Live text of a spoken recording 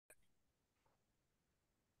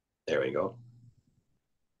There we go.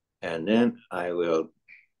 And then I will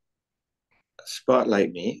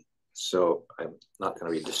spotlight me, so I'm not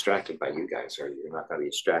going to be distracted by you guys, or you're not going to be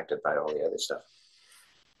distracted by all the other stuff.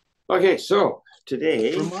 Okay, so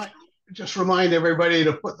today, just remind everybody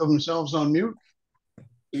to put themselves on mute.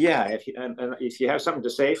 Yeah, if you have something to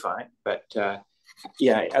say, fine. But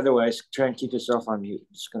yeah, otherwise, try and keep yourself on mute.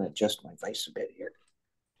 I'm just going to adjust my voice a bit here.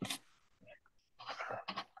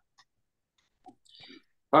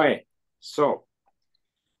 All right, so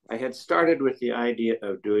I had started with the idea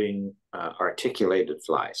of doing articulated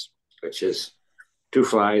flies, which is two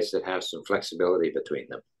flies that have some flexibility between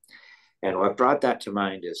them. And what brought that to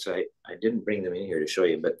mind is I didn't bring them in here to show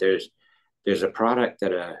you, but there's a product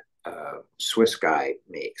that a Swiss guy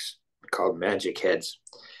makes called Magic Heads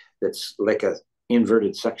that's like a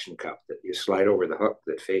inverted suction cup that you slide over the hook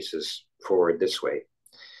that faces forward this way.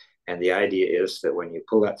 And the idea is that when you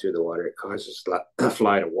pull that through the water, it causes the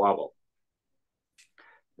fly to wobble.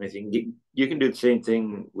 And if you can do the same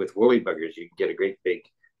thing with woolly buggers. You can get a great big,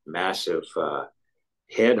 massive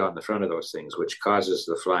head on the front of those things, which causes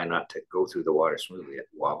the fly not to go through the water smoothly. It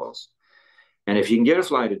wobbles. And if you can get a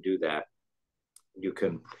fly to do that, you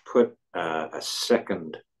can put a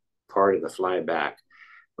second part of the fly back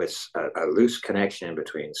with a loose connection in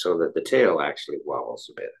between so that the tail actually wobbles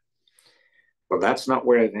a bit. Well, that's not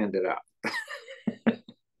where I've ended up.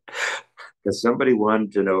 Because somebody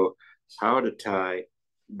wanted to know how to tie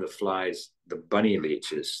the flies, the bunny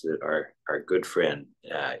leeches that our good friend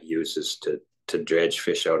uses to dredge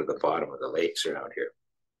fish out of the bottom of the lakes around here.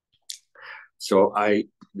 So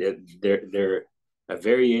they're a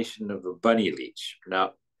variation of a bunny leech.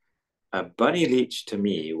 Now, a bunny leech to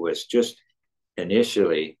me was just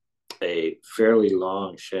initially a fairly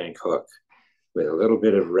long shank hook with a little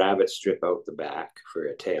bit of rabbit strip out the back for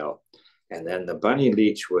a tail. And then the bunny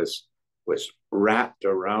leech was wrapped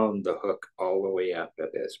around the hook all the way up.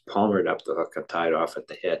 It's palmered up the hook and tied off at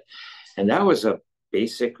the head. And that was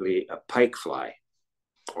basically a pike fly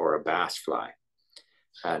or a bass fly.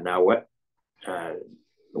 Now, what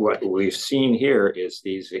we've seen here is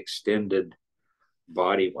these extended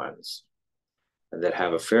body ones that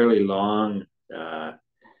have a fairly long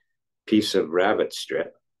piece of rabbit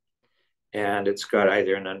strip, and it's got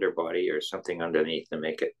either an underbody or something underneath to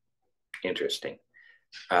make it interesting.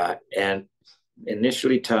 And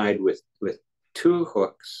initially tied with two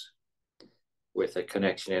hooks with a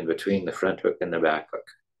connection in between the front hook and the back hook.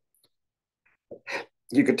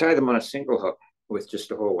 You could tie them on a single hook with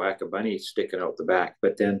just a whole whack of bunny sticking out the back,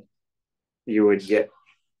 but then you would get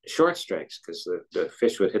short strikes because the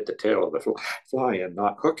fish would hit the tail of the fly and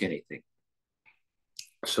not hook anything.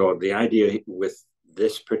 So the idea with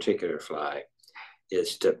this particular fly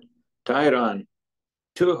is to tie it on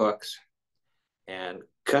two hooks and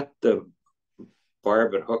cut the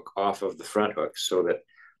barb and hook off of the front hook so that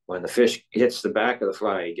when the fish hits the back of the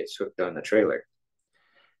fly, he gets hooked on the trailer.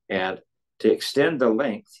 And to extend the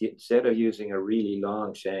length, instead of using a really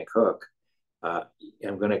long shank hook,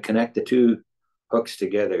 I'm going to connect the two hooks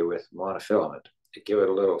together with monofilament to give it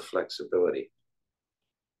a little flexibility.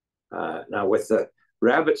 Now, with the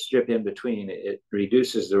rabbit strip in between, it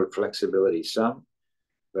reduces the flexibility some,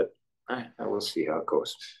 but I will see how it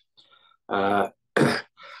goes. I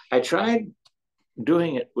tried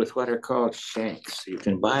doing it with what are called shanks. You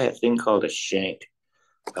can buy a thing called a shank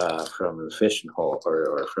from the fishing hole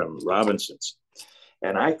or from Robinson's.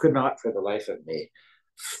 And I could not for the life of me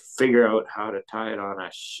figure out how to tie it on a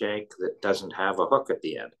shank that doesn't have a hook at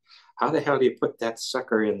the end. How the hell do you put that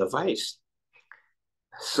sucker in the vise?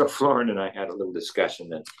 So Florin and I had a little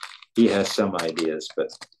discussion, and he has some ideas, but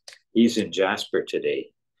he's in Jasper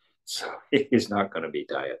today, so he's not going to be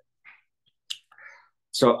tying.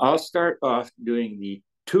 So I'll start off doing the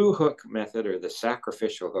two hook method or the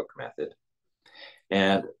sacrificial hook method.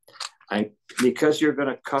 And because you're going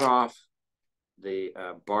to cut off the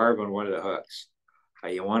barb on one of the hooks,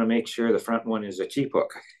 you want to make sure the front one is a cheap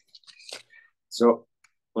hook. So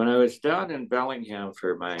when I was down in Bellingham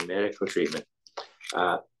for my medical treatment,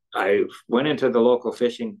 I went into the local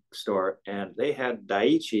fishing store and they had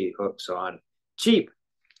Daiichi hooks on cheap.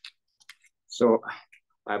 So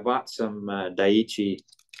I bought some Daiichi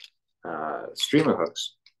streamer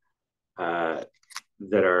hooks that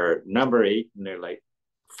are number 8 and they're like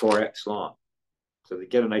 4x long. So they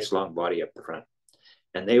get a nice long body up the front.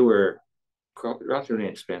 And they were relatively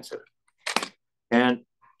inexpensive. And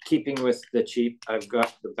keeping with the cheap, I've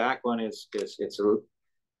got the back one it's a,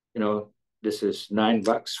 this is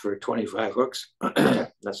 $9 for 25 hooks.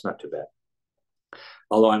 That's not too bad.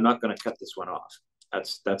 Although I'm not going to cut this one off.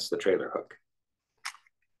 That's the trailer hook.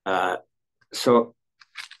 So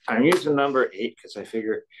I'm using number 8 because I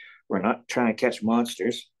figure we're not trying to catch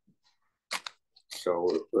monsters.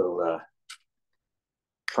 So we'll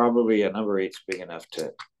probably a number 8's big enough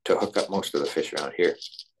to hook up most of the fish around here.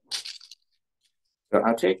 So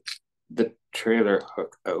I'll take the trailer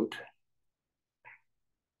hook out.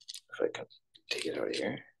 If I can take it out of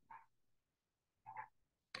here.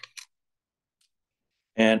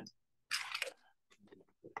 And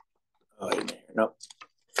no.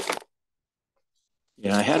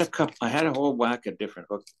 Yeah, I had a whole whack of different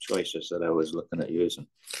hook choices that I was looking at using.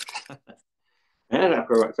 I ended up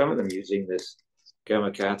some of them using this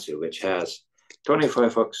Gamakatsu, which has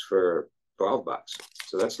 25 hooks for $12.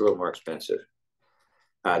 So that's a little more expensive.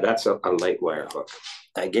 That's a light wire hook.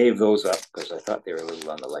 I gave those up because I thought they were a little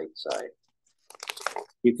on the light side.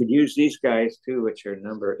 You could use these guys too, which are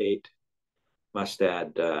number 8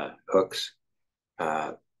 mustad hooks.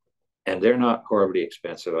 And they're not horribly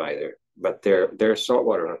expensive either, but they're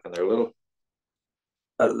saltwater hook and they're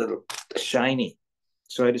a little shiny.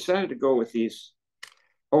 So I decided to go with these.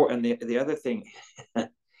 Oh, and the other thing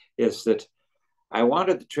is that I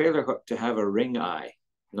wanted the trailer hook to have a ring eye,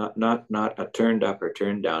 not a turned up or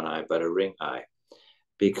turned down eye, but a ring eye,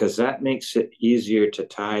 because that makes it easier to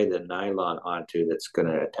tie the nylon onto that's going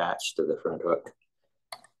to attach to the front hook.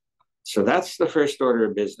 So that's the first order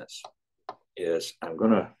of business. Is I'm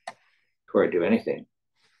going to, before I do anything,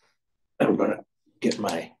 I'm going to get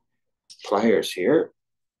my pliers here,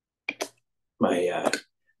 my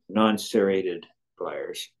non-serrated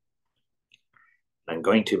pliers. I'm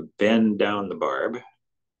going to bend down the barb.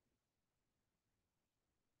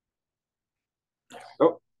 There we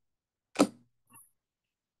go.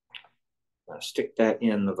 I'll stick that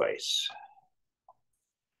in the vise.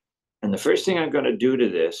 And the first thing I'm going to do to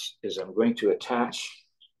this is I'm going to attach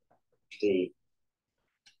the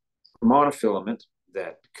monofilament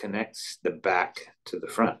that connects the back to the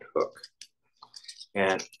front hook.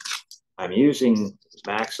 And I'm using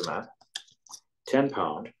Maxima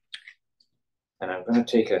 10-pound, and I'm going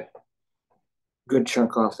to take a good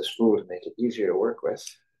chunk off the spool to make it easier to work with.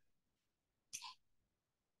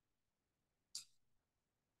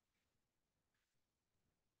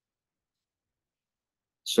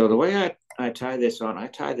 So the way I tie this on, I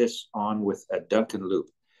tie this on with a Duncan loop,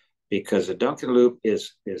 because a Duncan loop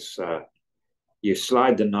is you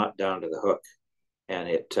slide the knot down to the hook, and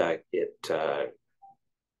it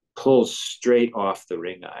pulls straight off the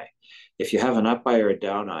ring eye. If you have an up eye or a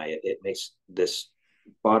down eye, it makes this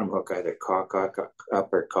bottom hook either cock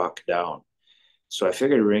up or cock down. So I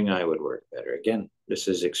figured a ring eye would work better. Again, this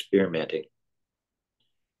is experimenting.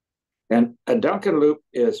 And a Duncan loop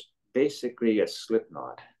is basically a slip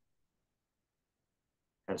knot.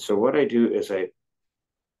 And so what I do is I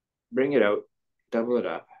bring it out, double it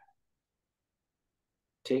up,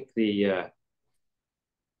 take the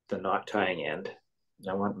knot tying end.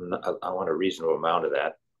 I want a reasonable amount of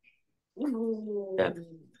that. And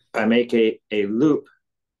I make a loop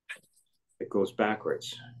that goes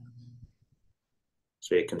backwards.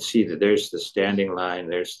 So you can see that there's the standing line,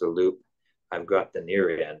 there's the loop. I've got the near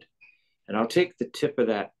end. And I'll take the tip of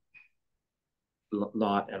that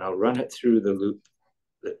knot and I'll run it through the loop,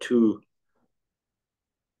 the two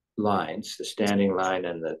lines, the standing line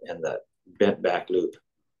and the bent back loop.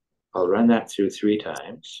 I'll run that through 3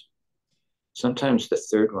 times. Sometimes the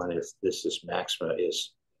third one, if this is Maxima,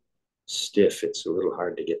 is stiff. It's a little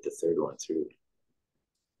hard to get the third one through.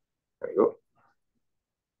 There we go.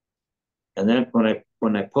 And then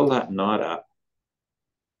when I pull that knot up,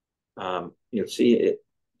 you'll see it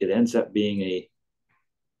ends up being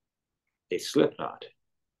a slip knot.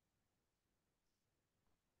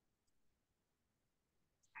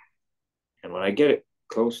 And when I get it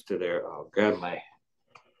close to there, I'll grab my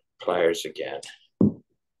pliers again.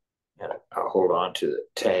 And I'll hold on to the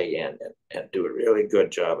tag end and do a really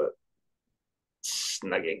good job of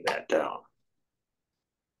snugging that down.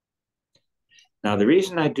 Now, the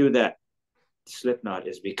reason I do that slip knot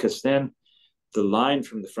is because then the line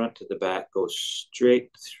from the front to the back goes straight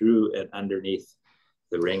through and underneath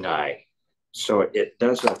the ring eye. So it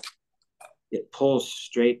pulls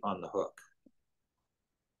straight on the hook.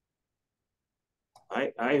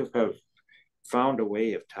 I have found a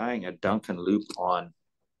way of tying a Duncan loop on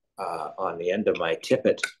the end of my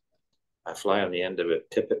tippet. I fly on the end of a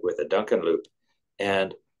tippet with a Duncan loop,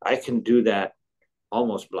 and I can do that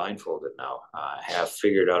almost blindfolded now. I have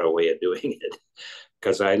figured out a way of doing it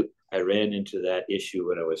because I ran into that issue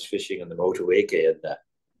when I was fishing in the Motueka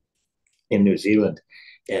in New Zealand.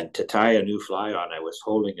 And to tie a new fly on, I was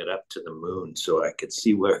holding it up to the moon so I could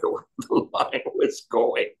see where the line was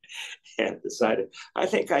going, and decided, I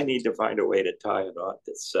think I need to find a way to tie a knot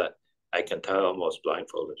that's I can tie almost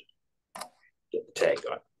blindfolded. Get the tag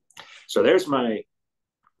on. So there's my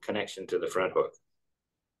connection to the front hook.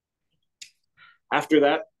 After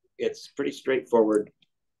that, it's pretty straightforward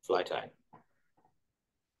fly tying.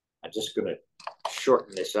 I'm just going to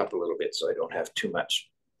shorten this up a little bit so I don't have too much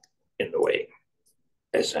in the way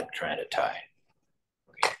as I'm trying to tie.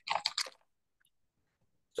 Okay.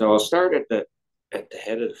 So I'll start at the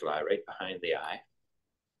head of the fly, right behind the eye.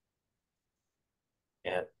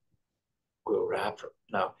 And we'll wrap.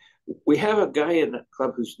 Now, we have a guy in the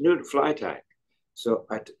club who's new to fly tying. So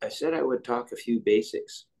I said I would talk a few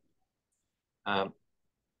basics.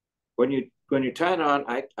 When you tie it on,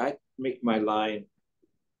 I make my line,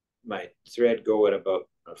 my thread go at about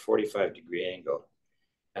a 45-degree angle.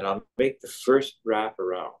 And I'll make the first wrap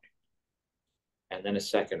around and then a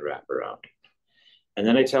second wrap around. And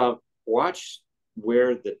then I tell them, watch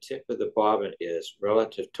where the tip of the bobbin is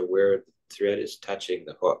relative to where the thread is touching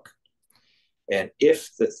the hook. And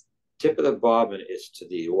if the tip of the bobbin is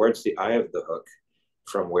towards the eye of the hook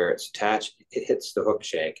from where it's attached, it hits the hook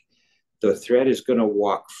shank, the thread is going to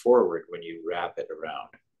walk forward when you wrap it around.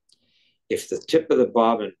 If the tip of the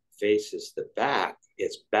bobbin faces the back,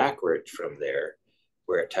 it's backward from there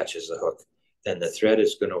where it touches the hook, then the thread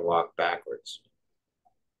is going to walk backwards.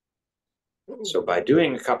 So by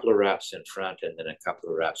doing a couple of wraps in front and then a couple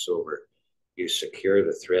of wraps over, you secure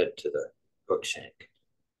the thread to the hook shank.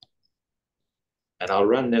 And I'll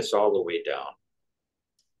run this all the way down.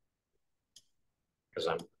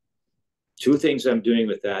 Because two things I'm doing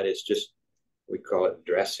with that is just, we call it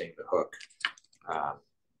dressing the hook.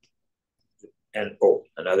 And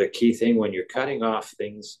another key thing, when you're cutting off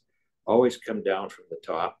things, always come down from the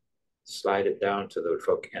top, slide it down to the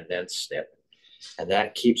hook, and then snip. And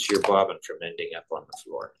that keeps your bobbin from ending up on the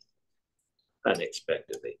floor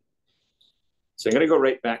unexpectedly. So I'm going to go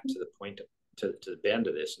right back to the point, to the bend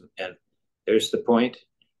of this. And there's the point,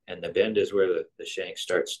 and the bend is where the shank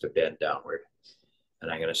starts to bend downward. And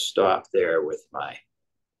I'm going to stop there with my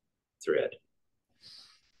thread.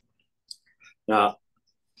 Now,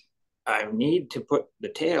 I need to put the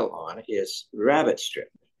tail on is rabbit strip.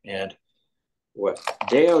 And what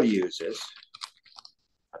Dale uses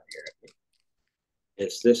up here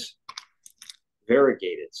is this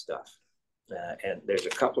variegated stuff. And there's a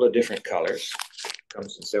couple of different colors.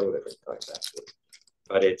 Comes in several different colors, actually.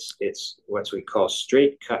 But it's what we call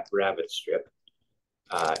straight cut rabbit strip.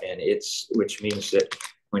 And which means that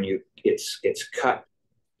when it's cut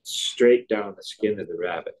straight down the skin of the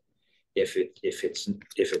rabbit. If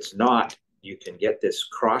it's not, you can get this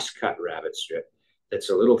cross-cut rabbit strip that's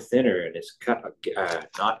a little thinner and it's cut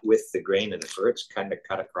not with the grain of the fur. It's kind of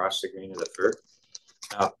cut across the grain of the fur.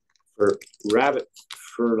 Now, for rabbit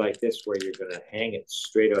fur like this, where you're going to hang it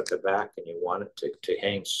straight out the back and you want it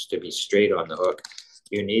to be straight on the hook,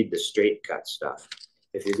 you need the straight cut stuff.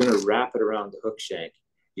 If you're going to wrap it around the hook shank,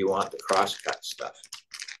 you want the cross-cut stuff.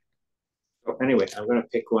 So anyway, I'm going to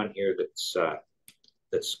pick one here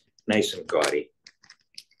that's nice and gaudy.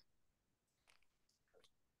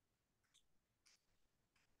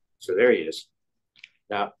 So there he is.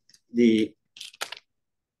 Now, the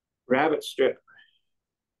rabbit strip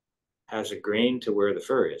has a grain to where the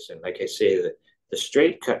fur is. And like I say, the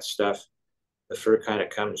straight cut stuff, the fur kind of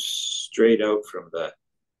comes straight out from the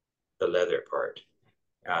leather part.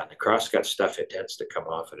 The cross cut stuff, it tends to come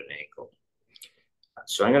off at an angle.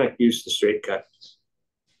 So I'm going to use the straight cut.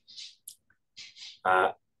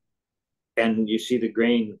 And you see the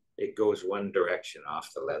grain, it goes one direction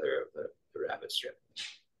off the leather of the rabbit strip.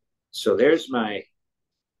 So there's my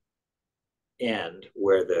end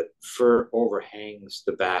where the fur overhangs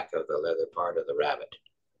the back of the leather part of the rabbit.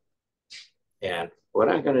 And what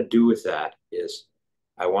I'm going to do with that is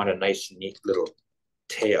I want a nice, neat little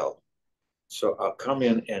tail. So I'll come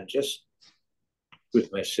in and just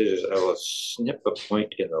with my scissors, I will snip a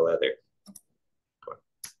point in the leather.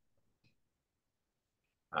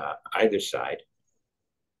 Either side.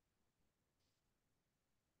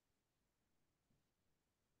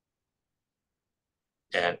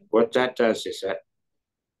 And what that does is that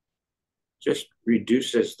just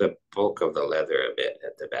reduces the bulk of the leather a bit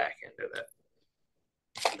at the back end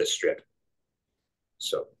of the strip.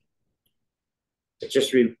 So it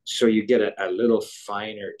just so you get a little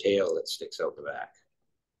finer tail that sticks out the back.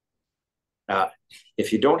 Now,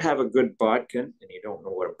 if you don't have a good bodkin, and you don't know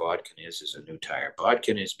what a bodkin is a new tire.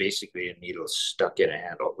 Bodkin is basically a needle stuck in a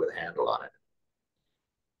handle with a handle on it.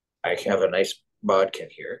 I have a nice bodkin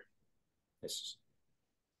here.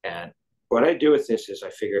 And what I do with this is I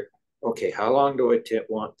figure, okay, how long do I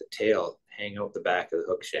want the tail hang out the back of the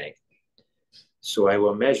hook shank? So I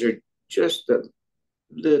will measure just a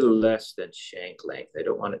little less than shank length. I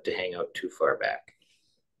don't want it to hang out too far back.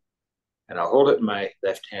 And I'll hold it in my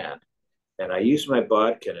left hand. And I use my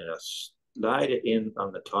bodkin and I slide it in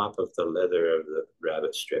on the top of the leather of the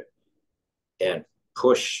rabbit strip and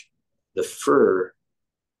push the fur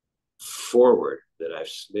forward that I've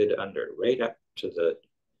slid under right up to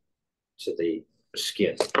the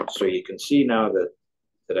skin. So you can see now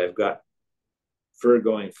that I've got fur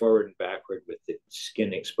going forward and backward with the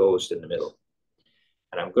skin exposed in the middle.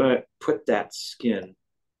 And I'm going to put that skin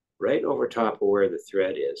right over top of where the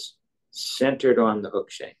thread is, centered on the hook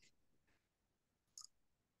shank.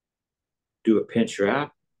 Do a pinch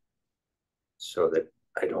wrap so that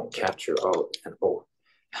I don't capture all of it. And oh,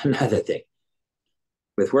 another thing.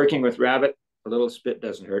 With working with rabbit, a little spit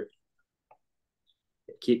doesn't hurt.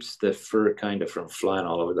 It keeps the fur kind of from flying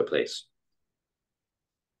all over the place.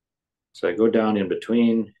 So I go down in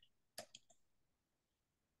between,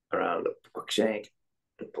 around the hook shank,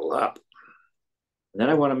 and pull up. And then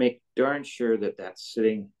I want to make darn sure that that's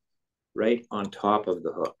sitting right on top of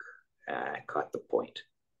the hook. I caught the point.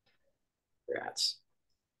 That's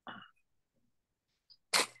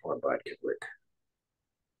more bud could work.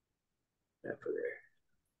 That for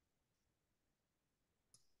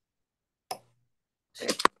there.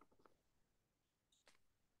 Okay.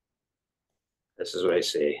 This is what I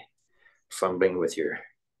say, fumbling with your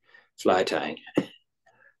fly tying. All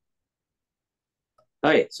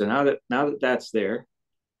right, so now that that's there,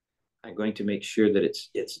 I'm going to make sure that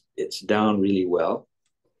it's down really well.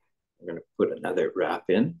 I'm going to put another wrap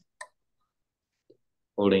in,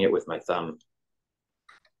 holding it with my thumb.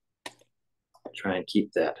 Try and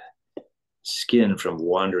keep that skin from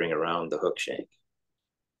wandering around the hook shank.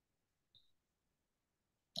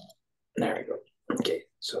 There we go. Okay,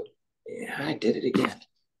 so yeah, I did it again.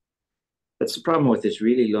 That's the problem with this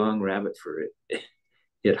really long rabbit fur.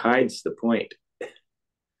 It hides the point.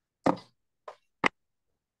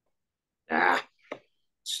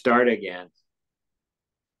 Start again.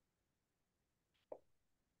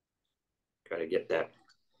 Got to get that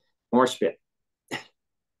more spit.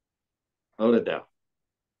 Hold it down.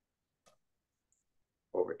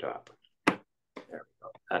 Over top. There we go.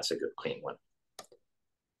 That's a good clean one.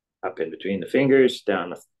 Up in between the fingers, down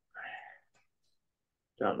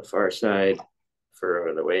the far side, fur out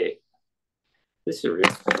of the way. This is a real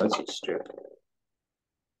fuzzy strip.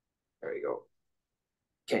 There we go.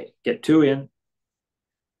 Okay, get two in,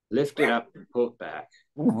 lift it up and pull it back.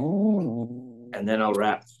 And then I'll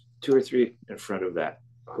wrap two or three in front of that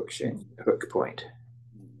hook point.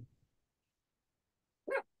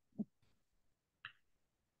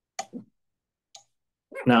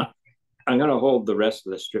 Now, I'm going to hold the rest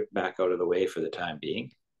of the strip back out of the way for the time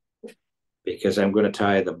being, because I'm going to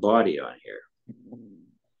tie the body on here.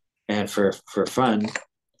 And for fun,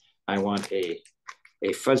 I want a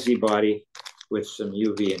fuzzy body with some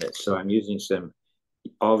UV in it. So I'm using some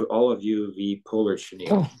olive UV polar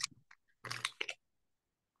chenille.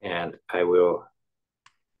 And I will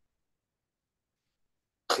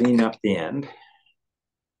clean up the end,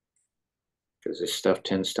 because this stuff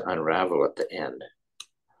tends to unravel at the end.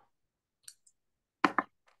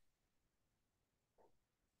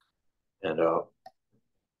 And I'll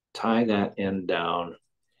tie that end down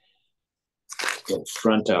in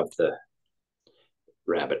front of the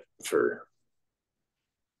rabbit fur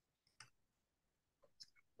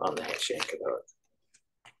on the head shank of it.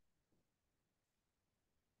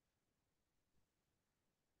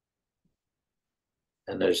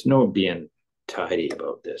 And there's no being tidy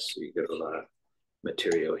about this. So you get a lot of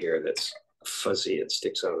material here that's fuzzy and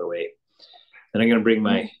sticks out of the way. Then I'm going to bring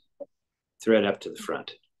my thread up to the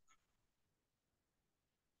front.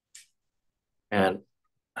 And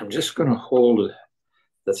I'm just going to hold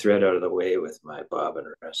the thread out of the way with my bobbin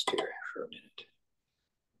rest here for a minute.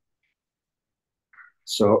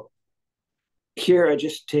 So here I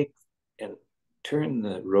just take and turn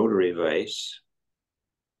the rotary vise.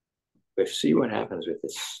 But see what happens with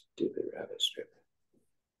this stupid rabbit strip.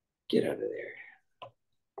 Get out of there.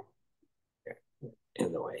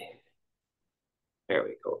 In the way. There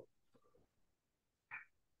we go.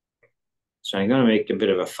 So I'm going to make a bit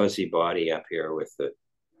of a fuzzy body up here with the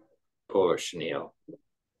polar chenille.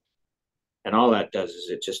 And all that does is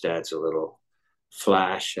it just adds a little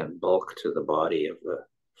flash and bulk to the body of the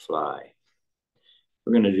fly.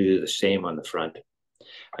 We're going to do the same on the front.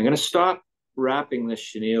 I'm going to stop wrapping the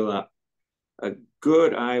chenille up a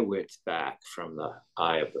good eye width back from the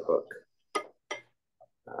eye of the hook.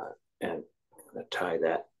 And I'm going to tie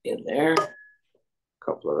that in there. A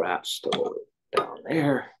couple of wraps to hold it down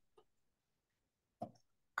there. A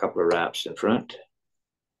couple of wraps in front.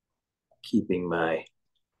 Keeping my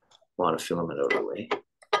monofilament out of the way.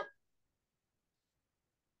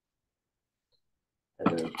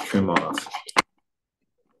 And then trim off.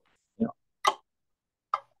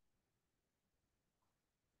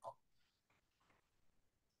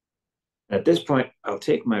 At this point, I'll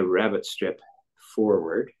take my rabbit strip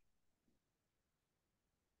forward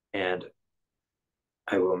and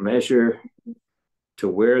I will measure to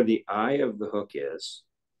where the eye of the hook is.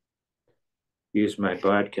 Use my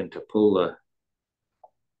bodkin to pull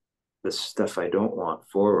the stuff I don't want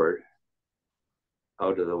forward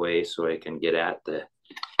out of the way so I can get at the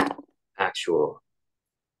actual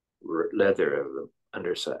leather of the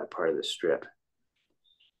underside part of the strip.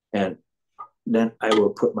 And then I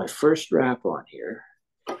will put my first wrap on here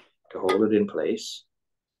to hold it in place.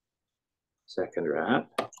 Second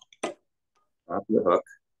wrap, top of the hook.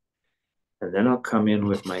 And then I'll come in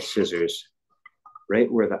with my scissors right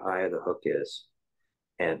where the eye of the hook is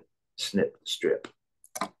and snip the strip.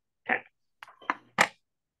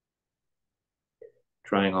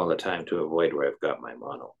 Trying all the time to avoid where I've got my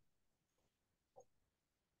mono.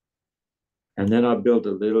 And then I'll build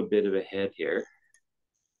a little bit of a head here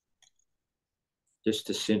just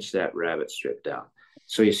to cinch that rabbit strip down.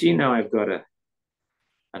 So you see now I've got a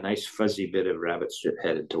nice fuzzy bit of rabbit strip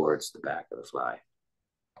headed towards the back of the fly.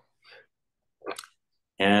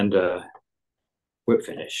 And whip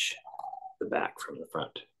finish the back from the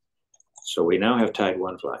front. So we now have tied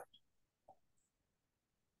one fly.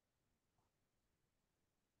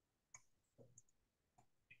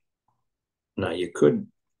 Now you could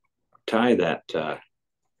tie that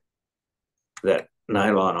that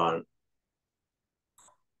nylon on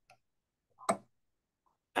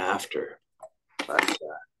after, but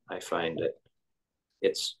I find that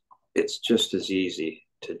it's just as easy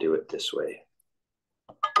to do it this way.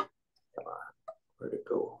 Come on, where'd it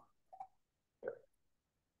go?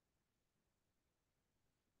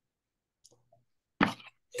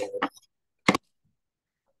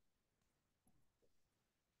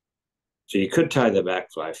 So you could tie the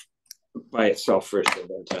back fly by itself first and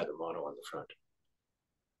then tie the mono on the front.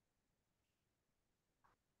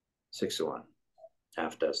 6 of one,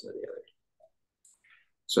 half dozen of the other.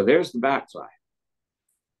 So there's the back fly.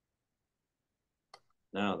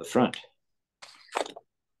 Now the front.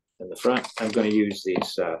 In the front, I'm going to use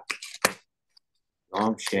these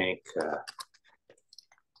long shank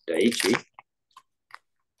Daiichi.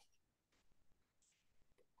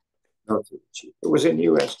 Not too cheap. It was in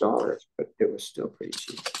US dollars, but it was still pretty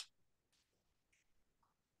cheap.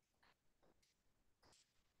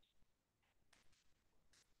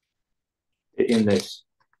 In this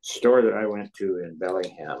store that I went to in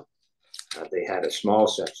Bellingham, they had a small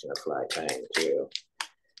section of fly tying material.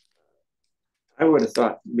 I would have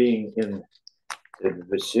thought, being in the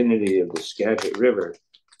vicinity of the Skagit River,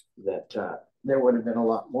 that there would have been a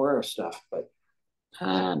lot more stuff, but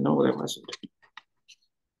no, there wasn't.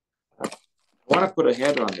 I want to put a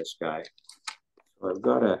head on this guy. So I've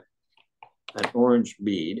got an orange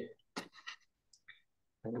bead.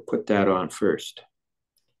 I'm going to put that on first.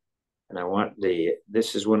 And I want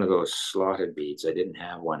this is one of those slotted beads. I didn't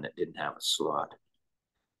have one that didn't have a slot.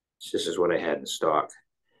 This is what I had in stock.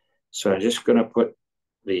 So I'm just going to put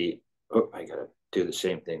I got to do the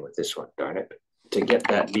same thing with this one, darn it. To get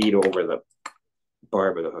that bead over the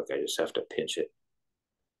barb of the hook, I just have to pinch it.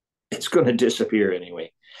 It's going to disappear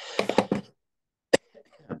anyway.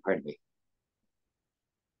 Pardon me.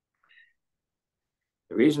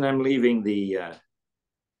 The reason I'm leaving the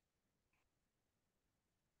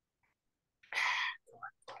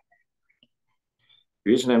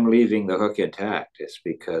hook intact is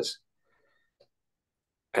because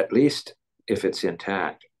at least if it's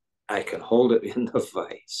intact, I can hold it in the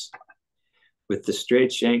vise. With the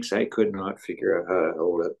straight shanks, I could not figure out how to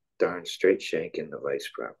hold a darn straight shank in the vise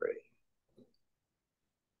properly.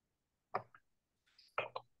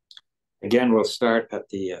 Again, we'll start at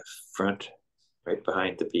the front, right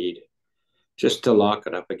behind the bead, just to lock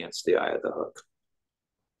it up against the eye of the hook.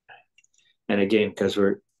 And again, because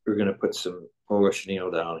we're going to put some polar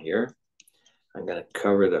chenille down here, I'm going to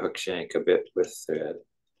cover the hook shank a bit with thread.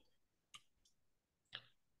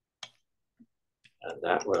 And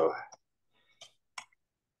that will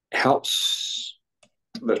helps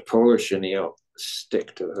the polar chenille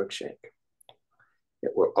stick to the hook shank.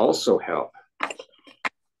 It will also help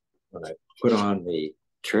when I put on the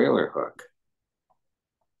trailer hook.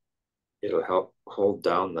 It'll help hold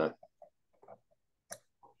down the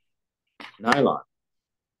nylon.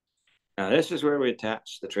 Now this is where we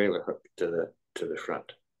attach the trailer hook to the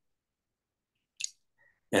front.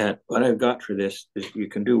 And what I've got for this is you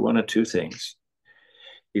can do one of two things.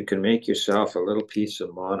 You can make yourself a little piece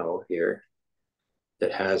of mono here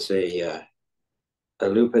that has a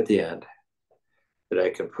loop at the end that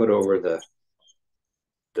I can put over the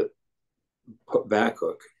back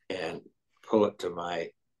hook and pull it to my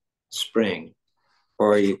spring,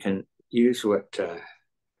 or you can use what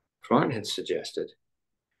Florin had suggested,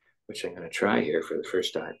 which I'm going to try here for the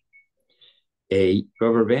first time, a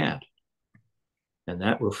rubber band. And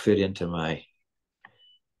that will fit into my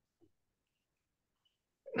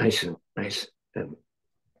nice and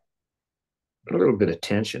a little bit of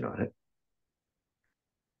tension on it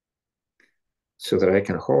so that I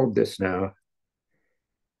can hold this now.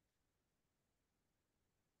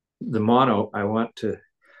 The mono, I want to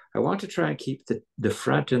try and keep the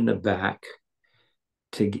front and the back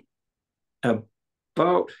to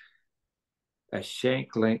about a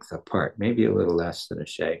shank length apart, maybe a little less than a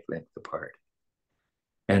shank length apart.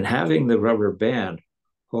 And having the rubber band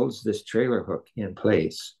holds this trailer hook in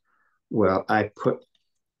place. Well, I put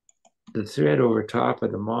the thread over top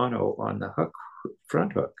of the mono on the hook,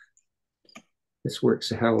 front hook. This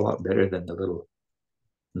works a hell of a lot better than the little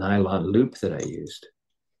nylon loop that I used.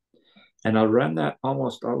 And I'll run that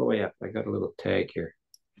almost all the way up. I got a little tag here.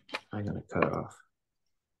 I'm going to cut it off.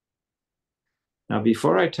 Now,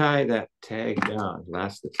 before I tie that tag down,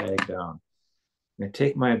 last the tag down, I'm going to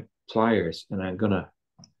take my pliers and I'm going to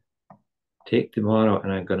take the mono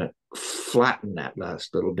and I'm going to flatten that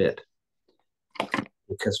last little bit.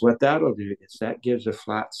 Because what that'll do is that gives a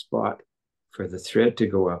flat spot for the thread to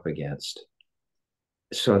go up against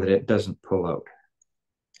so that it doesn't pull out.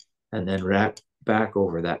 And then wrap back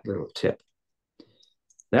over that little tip.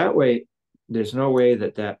 That way, there's no way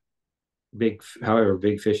that big, however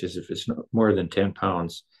big fish is, if it's not more than 10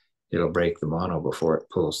 pounds, it'll break the mono before it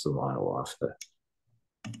pulls the mono off.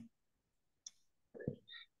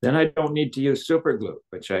 Then I don't need to use super glue,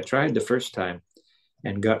 which I tried the first time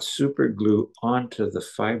and got super glue onto the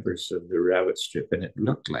fibers of the rabbit strip, and it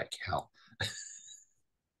looked like hell.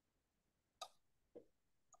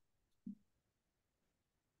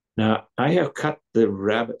 Now, I have cut the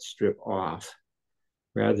rabbit strip off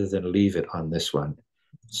rather than leave it on this one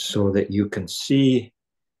so that you can see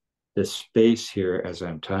the space here as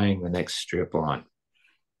I'm tying the next strip on.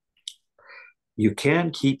 You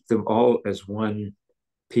can keep them all as one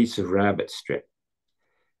piece of rabbit strip,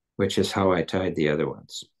 which is how I tied the other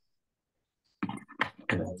ones.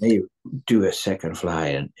 And I may do a second fly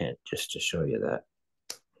and just to show you that.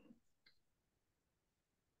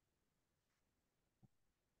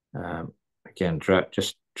 Again,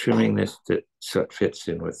 just trimming this so it fits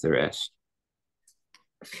in with the rest.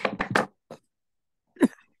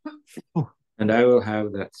 And I will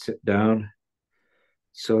have that sit down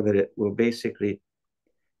so that it will basically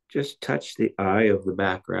just touch the eye of the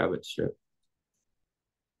back rabbit strip.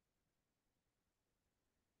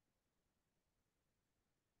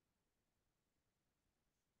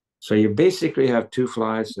 So you basically have two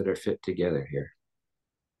flies that are fit together here.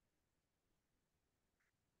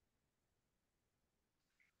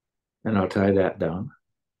 And I'll tie that down.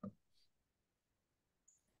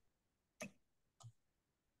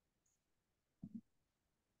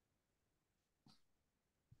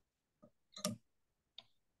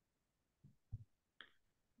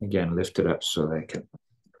 Again, lift it up so I can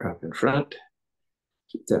wrap in front.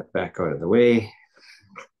 Keep that back out of the way.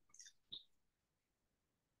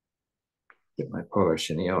 Get my polar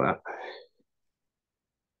chenille up.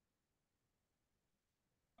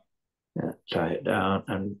 And tie it down.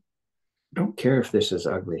 And don't care if this is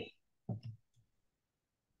ugly.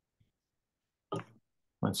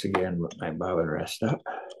 Once again, my bow and rest up.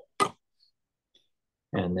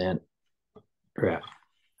 And then wrap.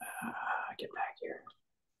 Get back here.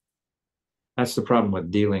 That's the problem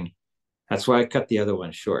with dealing. That's why I cut the other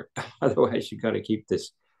one short. Otherwise, you got to keep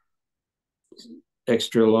this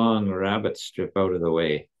extra long rabbit strip out of the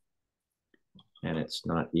way. And it's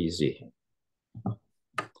not easy.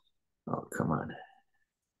 Oh, come on.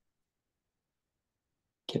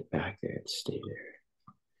 Get back there and stay there.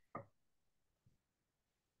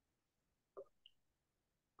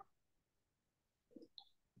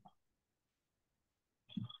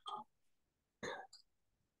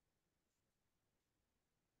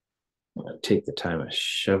 I'm going to take the time of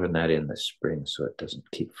shoving that in the spring so it doesn't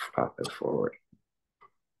keep flopping forward.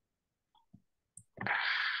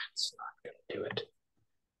 It's not going to do it.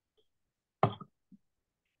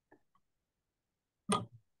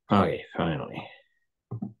 Okay, finally.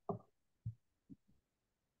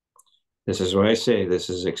 This is why I say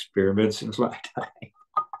this is experiments in fly tying.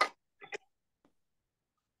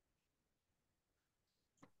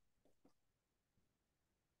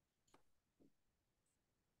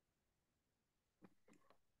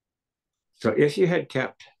 So if you had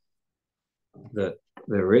kept the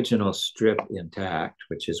original strip intact,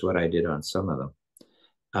 which is what I did on some of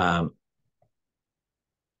them,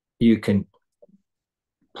 you can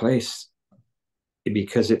place,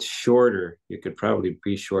 because it's shorter, you could probably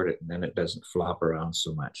pre-short it and then it doesn't flop around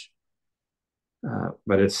so much.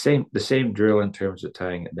 But it's the same drill in terms of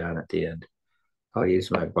tying it down at the end. I'll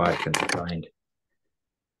use my bodkin to find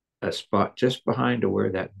a spot just behind to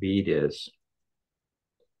where that bead is.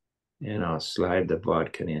 And I'll slide the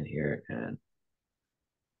bodkin in here and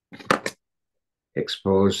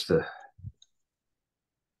expose the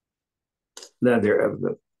leather of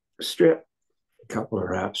the strip. A couple of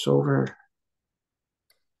wraps over.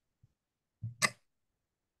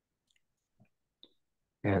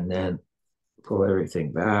 And then pull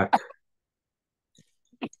everything back.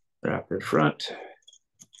 Wrap it front.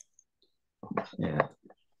 And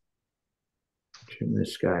trim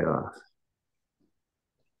this guy off.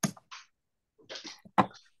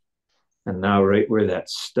 And now right where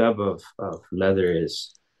that stub of leather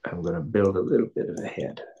is, I'm going to build a little bit of a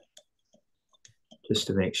head just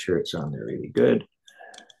to make sure it's on there really good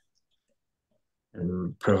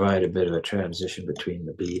and provide a bit of a transition between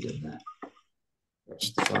the bead and the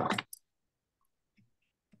rest of the fly.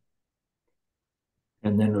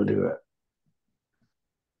 And then we'll do a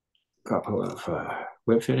couple of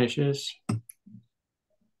whip finishes.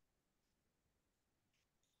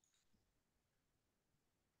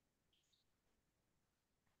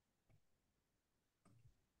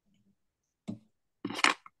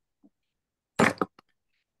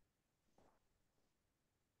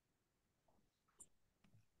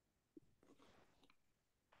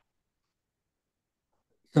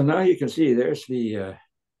 So now you can see there's the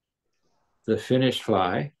finished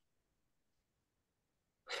fly.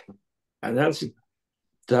 And that's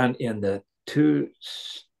done in the two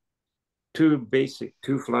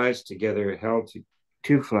flies together,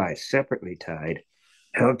 two flies separately tied,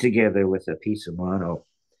 held together with a piece of mono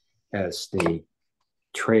as the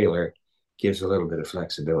trailer, gives a little bit of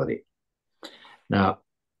flexibility. Now,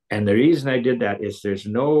 and the reason I did that is there's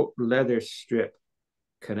no leather strip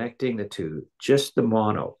connecting the two, just the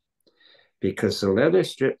mono, because the leather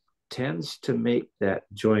strip tends to make that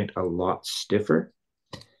joint a lot stiffer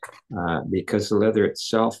because the leather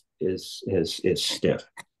itself is stiff.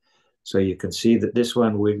 So you can see that this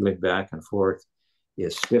one wiggling back and forth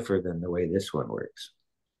is stiffer than the way this one works.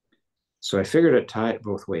 So I figured I'd tie it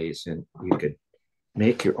both ways, and you could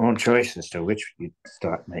make your own choice as to which you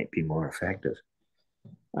thought might be more effective.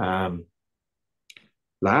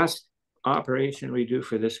 Last operation we do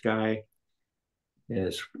for this guy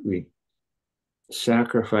is we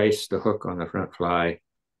sacrifice the hook on the front fly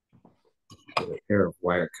with a pair of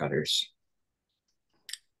wire cutters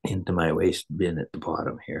into my waste bin at the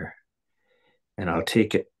bottom here. And I'll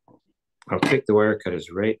take the wire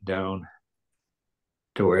cutters right down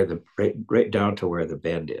to where the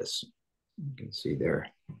bend is. You can see there.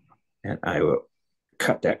 And I will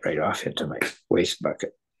cut that right off into my waste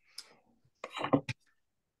bucket.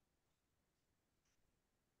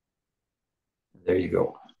 There you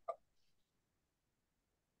go.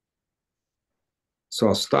 So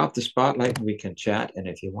I'll stop the spotlight and we can chat. And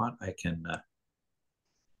if you want, you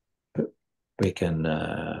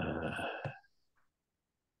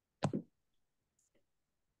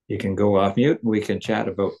can go off mute. We can chat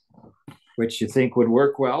about which you think would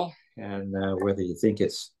work well and whether you think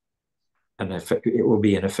it will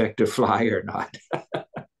be an effective fly or not.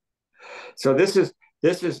 So this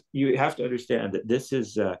is you have to understand that this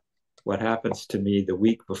is what happens to me the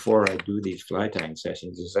week before I do these fly tying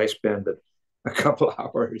sessions. Is I spend a couple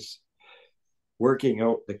hours working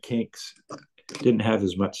out the kinks. Didn't have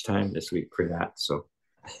as much time this week for that, so.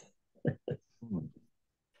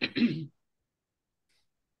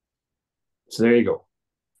 So there you go.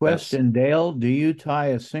 Question, Dale, do you tie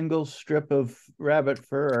a single strip of rabbit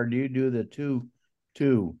fur, or do you do the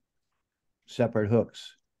two separate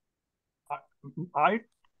hooks? I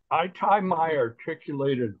tie my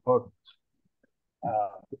articulated hooks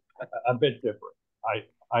a bit different.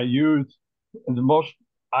 I use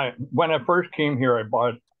when I first came here, I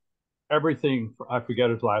bought everything. I forget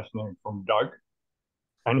his last name, from Doug,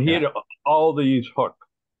 and he had all these hooks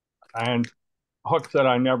and hooks that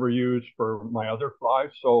I never used for my other flies.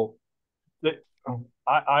 So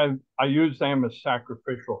I use them as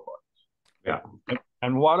sacrificial hooks. Yeah.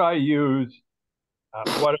 And what I use,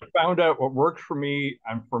 what I found out what works for me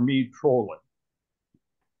and for me trolling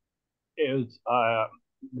is I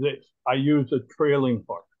use a trailing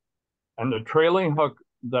hook. And the trailing hook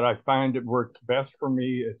that I find it works best for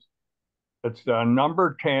me is it's the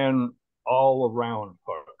number 10 all around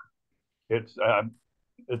hook. It's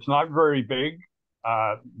not very big.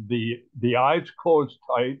 The eyes close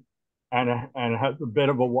tight and it has a bit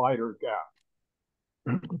of a wider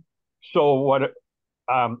gap. So what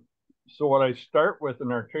I start with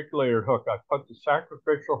an articulated hook, I put the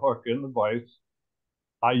sacrificial hook in the vise.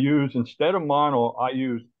 I use, instead of mono, I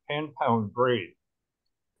use 10-pound braid.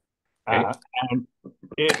 Okay. And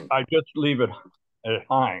I just leave it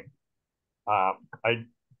hang. I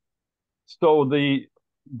so the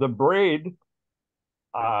braid,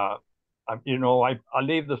 you know, I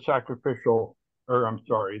leave the sacrificial, or I'm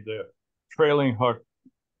sorry, the trailing hook,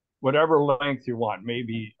 whatever length you want,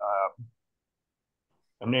 maybe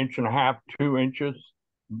 1.5 inches, 2 inches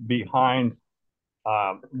behind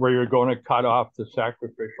where you're going to cut off the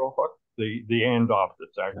sacrificial hook, the end off the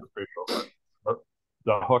sacrificial hook,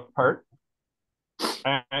 the hook part.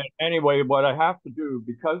 And anyway, what I have to do,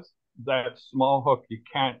 because that small hook, you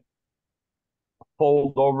can't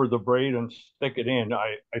fold over the braid and stick it in.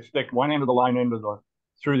 I stick one end of the line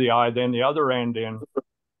through the eye, then the other end in,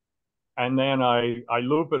 and then I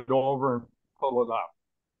loop it over and pull it up.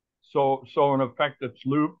 So in effect, it's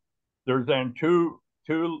looped. There's then two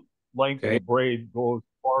lengths of braid goes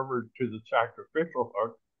forward to the sacrificial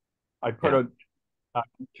hook. I put a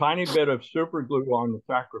tiny bit of super glue on the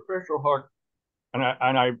sacrificial hook, and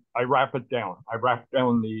I wrap it down. I wrap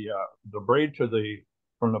down the braid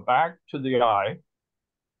from the back to the eye,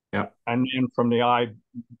 and then from the eye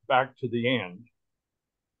back to the end.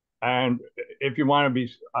 And if you want to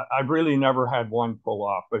be, I've really never had one pull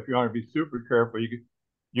off. But if you want to be super careful,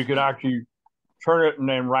 you could actually turn it and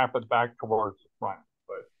then wrap it back towards the front.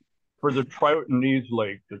 But for the trout and these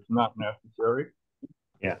lakes, it's not necessary.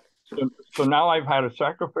 Yeah. So now I've had a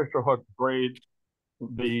sacrificial hook braid,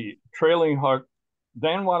 the trailing hook.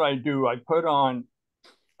 Then what I do, I put on,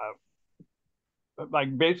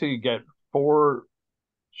 like basically get 4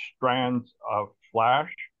 strands of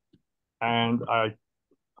flash, and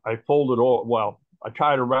I fold it all. Well, I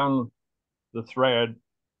tie it around the thread,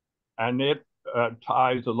 and it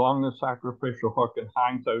ties along the sacrificial hook and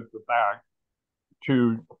hangs out the back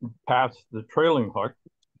to pass the trailing hook,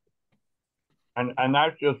 and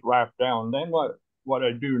that's just wrapped down. Then what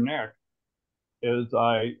I do next is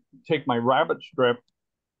I take my rabbit strip.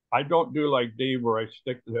 I don't do like Dave where I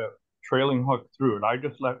stick the trailing hook through it. I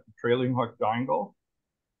just let the trailing hook dangle,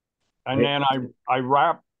 and then I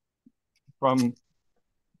wrap from.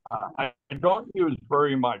 I don't use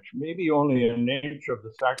very much, maybe only 1 inch of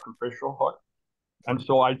the sacrificial hook, and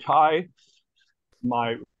so I tie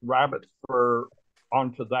my rabbit fur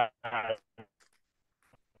onto that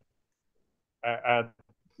at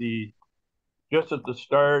just at the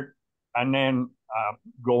start, and then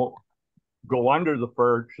go under the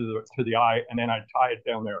fur to the eye, and then I tie it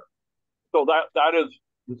down there. So that is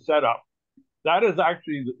the setup. That is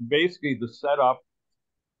actually basically the setup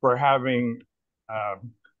for having.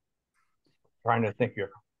 Trying to think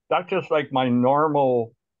here. That's just like my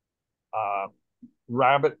normal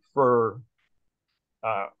rabbit fur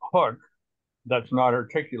hook that's not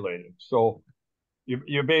articulated. So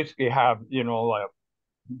you basically have, you know,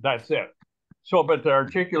 that's it. So, but to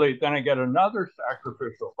articulate, then I get another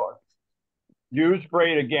sacrificial hook. Use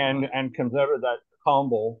braid again and consider that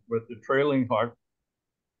combo with the trailing hook.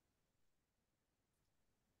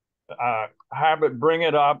 Have it bring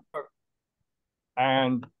it up,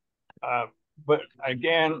 and but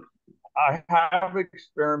again, I have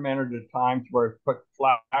experimented at times where I put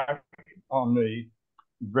flash on the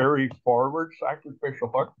very forward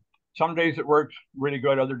sacrificial hook. Some days it works really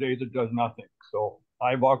good, other days it does nothing. So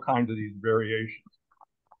I have all kinds of these variations.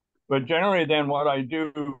 But generally then what I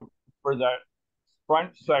do for that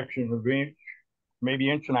front section of maybe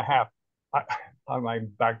 1.5 inches,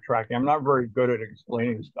 I'm backtracking. I'm not very good at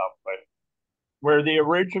explaining stuff, but where the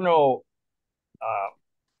original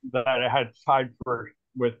that I had tied first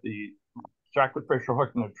with the sacrificial hook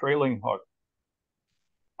and the trailing hook,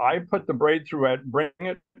 I put the braid through it, bring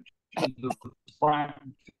it to the front,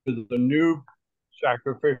 to the new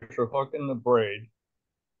sacrificial hook and the braid,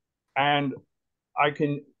 and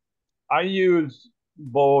I use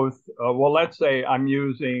both. Well, let's say I'm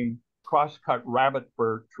using cross-cut rabbit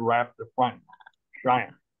fur to wrap the front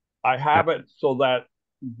shank. I have it so that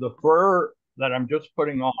the fur that I'm just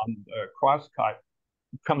putting on the cross-cut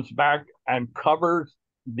comes back and covers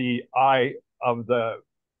the eye of the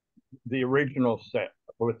original set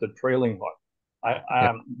with the trailing hook.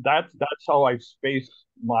 That's how I space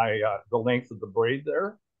my the length of the braid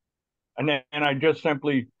there, and then I just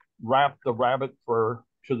simply wrap the rabbit fur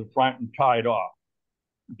to the front and tie it off.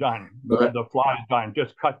 Done. The fly is done.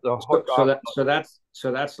 Just cut the hook off.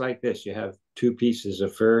 So that's like this. You have 2 pieces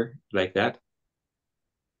of fur like that.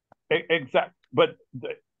 Exact. But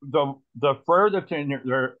the fur that's in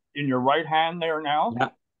your right hand there now,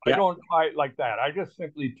 I don't tie it like that. I just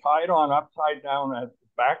simply tie it on upside down at the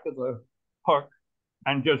back of the hook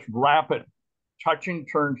and just wrap it, touching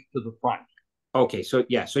turns to the front. Okay, so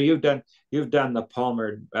so you've done the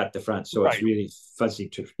palmer at the front, so it's really fuzzy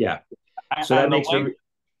to so that makes it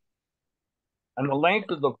And the length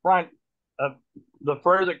of the front, the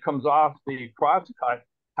fur that comes off the crosscut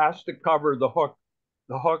has to cover the hook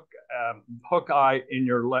eye in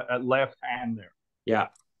your left hand there. Yeah,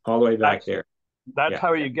 all the way back there. That's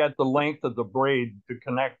how you get the length of the braid to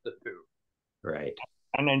connect the two. Right.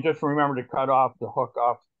 And then just remember to cut off the hook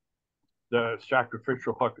off the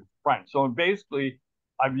sacrificial hook in front. So basically,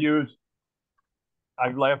 I've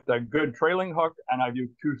left a good trailing hook, and I've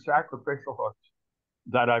used 2 sacrificial hooks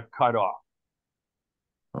that I've cut off.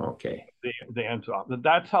 Okay. The ends off.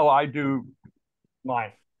 That's how I do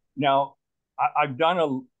mine. Now, I've done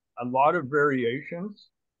a lot of variations,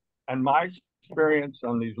 and my experience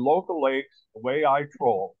on these local lakes, the way I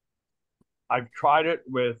troll, I've tried it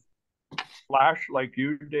with flash like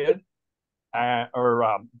you did,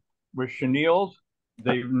 or with chenilles.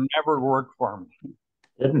 They've never worked for me.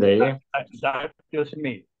 Didn't they? That's just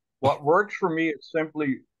me. What works for me is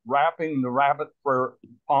simply wrapping the rabbit fur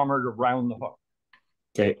palmered around the hook.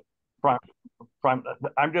 Okay.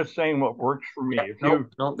 I'm just saying what works for me. No,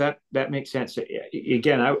 that makes sense.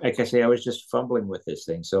 Again, like I say, I was just fumbling with this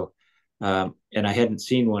thing. So, and I hadn't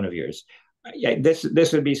seen one of yours. Yeah,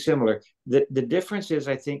 this would be similar. The difference is,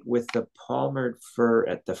 I think, with the palmered fur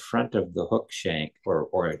at the front of the hook shank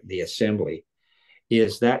or the assembly,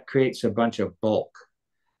 is that creates a bunch of bulk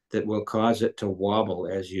that will cause it to wobble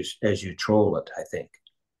as you troll it, I think.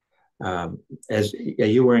 As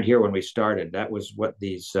you weren't here when we started, that was what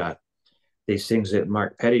these things that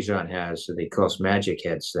Mark Petitjean has, so they call magic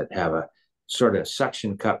heads, that have a sort of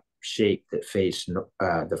suction cup shape that face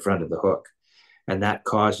the front of the hook, and that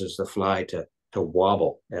causes the fly to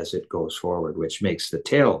wobble as it goes forward, which makes the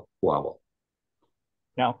tail wobble.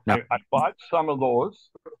 Now I bought some of those.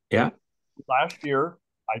 Yeah. Last year,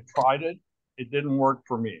 I tried it. It didn't work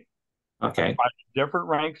for me. Okay. I tried different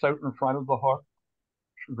ranks out in front of the hook,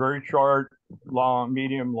 very short, long,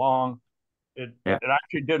 medium, long. It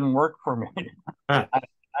actually didn't work for me. Huh.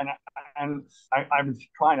 And I was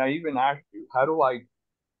trying. I even asked you, how do I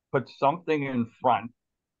put something in front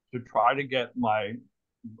to try to get my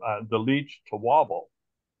the leech to wobble?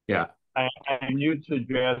 Yeah. And you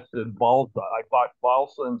suggested balsa. I bought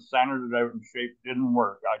balsa and sanded it out in shape. Didn't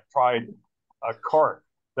work. I tried a cork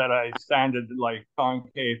that I sanded like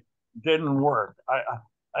concave. Didn't work.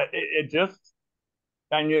 It just,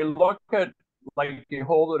 and you look at, like, you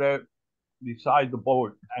hold it out beside the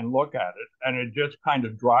boat and look at it, and it just kind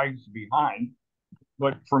of drags behind.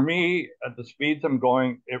 But for me, at the speeds I'm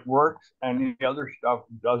going, it works, and the other stuff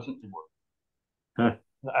doesn't work. Huh.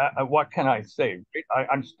 What can I say?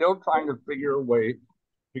 I'm still trying to figure a way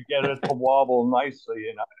to get it to wobble nicely,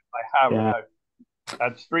 and I haven't. Yeah.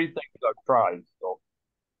 That's 3 things I've tried. So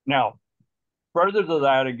now, further to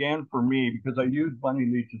that, again, for me, because I use bunny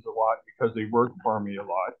leeches a lot because they work for me a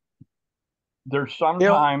lot. There's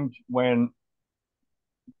sometimes when,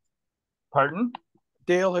 pardon?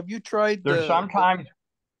 Dale, have you tried There's sometimes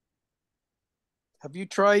have you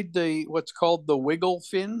tried what's called the wiggle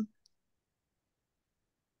fin?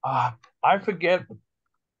 I forget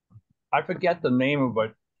the name of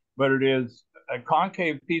it, but it is a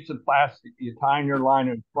concave piece of plastic you tie in your line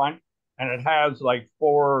in front, and it has like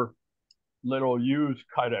 4 little U's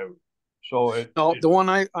cut out. So the one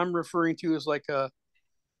I'm referring to is like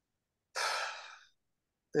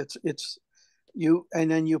it's you, and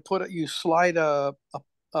then you slide a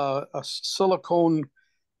silicone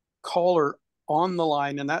collar on the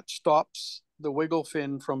line, and that stops the wiggle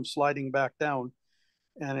fin from sliding back down.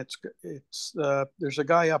 And it's there's a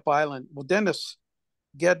guy up island, well, Dennis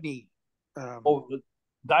Gedney.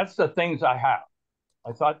 That's the things I have.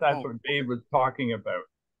 I thought that's what Dave was talking about.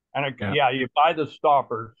 And you buy the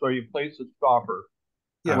stopper, so you place the stopper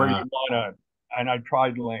where you want to. And I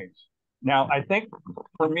tried lengths. Now, I think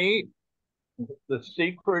for me, the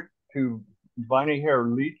secret to bunny hair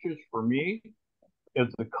leeches for me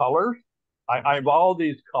is the colors. I have all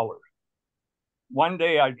these colors. One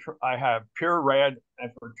day I have pure red,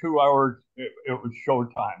 and for 2 hours it was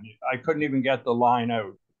showtime. I couldn't even get the line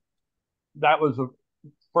out. That was the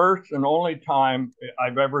first and only time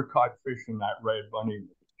I've ever caught fish in that red bunny leech.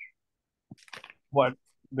 But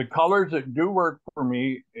the colors that do work for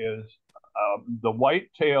me is the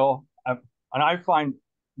white tail, and I find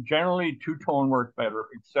generally two-tone work better,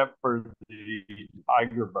 except for the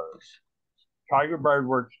tiger bird. Tiger bird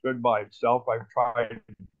works good by itself. I've tried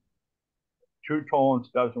 2 tones,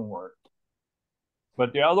 doesn't work.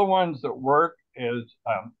 But the other ones that work is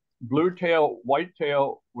blue tail, white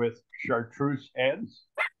tail with chartreuse heads,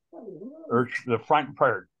 or the front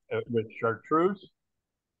part with chartreuse.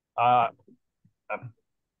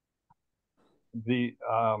 The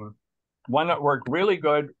one that worked really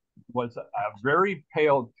good was a very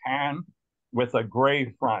pale tan with a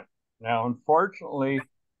gray front. Now, unfortunately,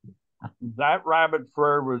 that rabbit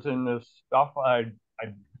fur was in this stuff I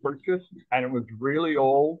purchased, and it was really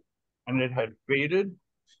old, and it had faded.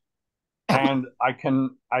 And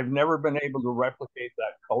I've never been able to replicate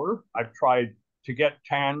that color. I've tried to get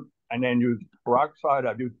tan and then use peroxide.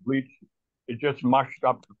 I've used bleach. It just mushed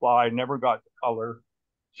up the fly, never got the color.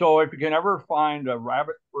 So if you can ever find a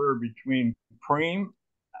rabbit fur between cream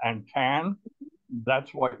and tan,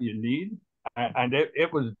 that's what you need. And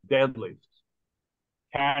it was deadly,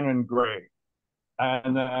 tan and gray.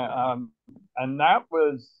 And that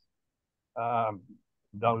was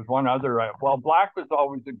one other. Well, black was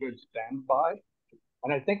always a good standby,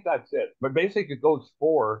 and I think that's it. But basically, those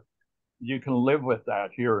four, you can live with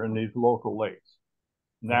that here in these local lakes.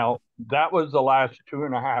 Now, that was the last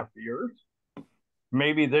 2.5 years.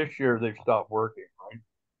 Maybe this year they stopped working,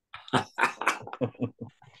 right?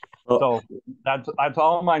 So that's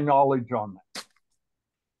all my knowledge on that.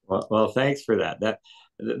 Well, thanks for that.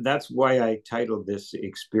 That's why I titled this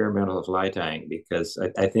experimental fly tying, because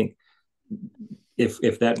I think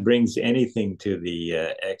if that brings anything to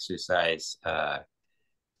the exercise,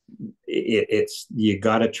 it's you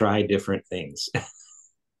got to try different things.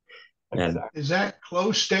 And Is that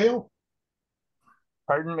close, Dale?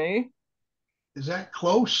 Pardon me? Is that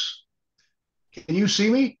close? Can you see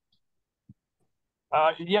me?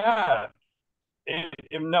 Yeah.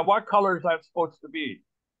 Now, what color is that supposed to be?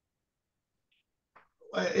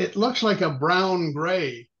 It looks like a brown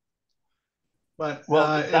gray, but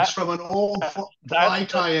it's from an old fly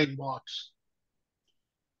tying box.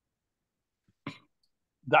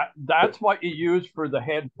 That's what you use for the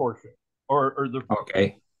head portion, or the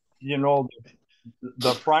okay,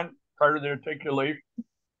 the front part of the articulation,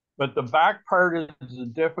 but the back part is the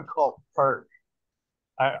difficult part.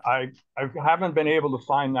 I haven't been able to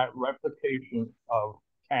find that replication of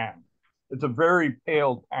tan. It's a very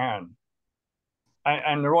pale tan.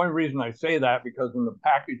 And the only reason I say that, because in the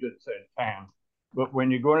package it said tan, but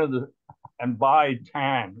when you go into and buy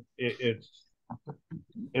tan, it's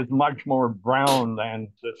much more brown than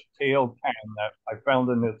this pale tan that I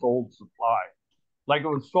found in this old supply. Like, it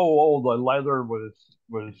was so old, the leather was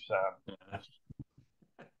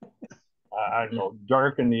I don't know,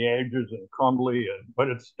 dark in the edges and crumbly, but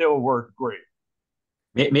it still worked great.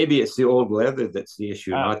 Maybe it's the old leather that's the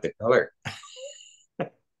issue, not the color.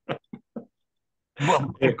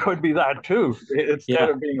 Well, it could be that too, instead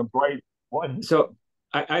of being a bright one. So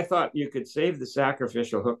I thought you could save the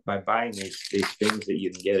sacrificial hook by buying these things that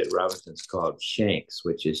you can get at Robinson's called shanks,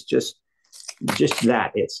 which is just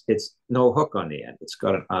that. It's no hook on the end. It's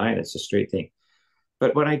got an eye and it's a straight thing.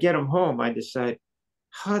 But when I get them home, I decide,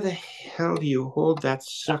 how the hell do you hold that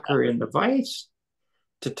sucker in the vise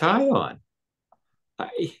to tie on?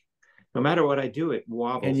 No matter what I do, it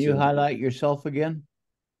wobbles. Can you highlight yourself again?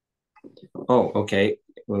 Oh, okay.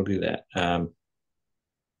 We'll do that.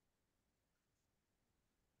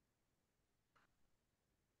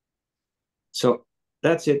 So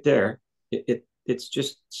that's it there. It's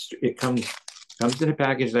just, it comes in a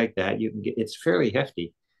package like that. You can get, it's fairly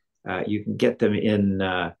hefty. You can get them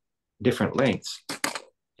in different lengths,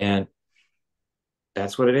 and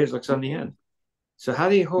that's what it is. Looks on the end. So how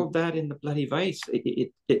do you hold that in the bloody vise?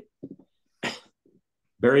 It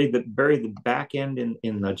bury the back end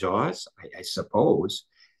in the jaws, I suppose,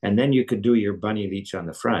 and then you could do your bunny leech on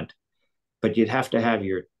the front, but you'd have to have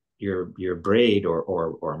your braid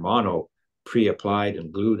or mono pre-applied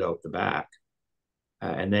and glued out the back,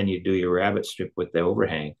 and then you do your rabbit strip with the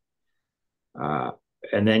overhang,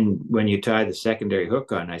 and then when you tie the secondary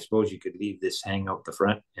hook on, I suppose you could leave this hang out the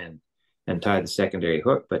front and tie the secondary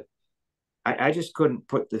hook, but I just couldn't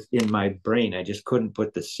put this in my brain. I just couldn't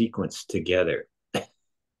put the sequence together.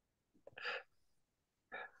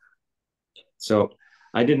 So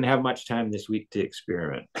I didn't have much time this week to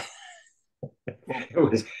experiment.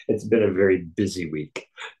 It's been a very busy week.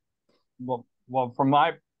 Well,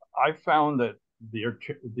 I found that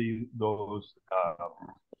those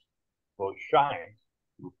shanks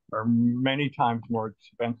are many times more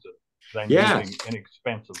expensive than using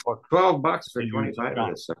inexpensive hooks. $12 for 25 of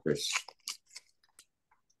the suckers.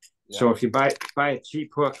 Yeah. So if you buy a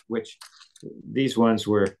cheap hook, which these ones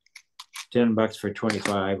were $10 for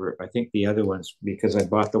 25, or I think the other ones, because I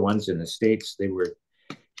bought the ones in the States, they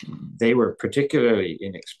were particularly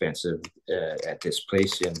inexpensive at this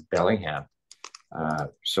place in Bellingham.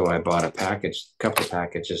 So I bought a couple of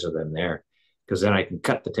packages of them there, because then I can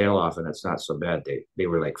cut the tail off and it's not so bad. They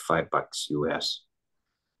were like $5 US.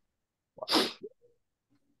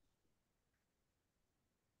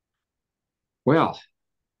 Well,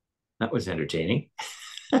 that was entertaining.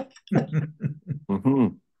 Mm-hmm.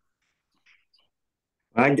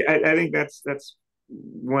 I think that's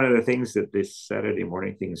one of the things that this Saturday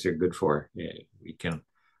morning things are good for. Yeah, we can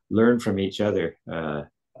learn from each other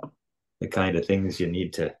the kind of things you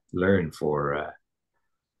need to learn for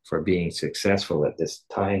being successful at this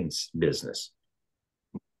tying business.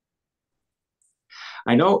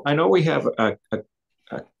 I know we have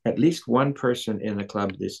at least one person in the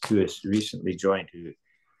club who has recently joined who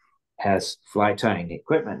has fly tying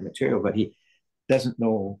equipment material, but he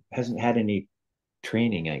hasn't had any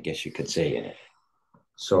training, I guess you could say, in it.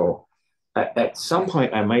 So at some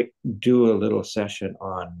point, I might do a little session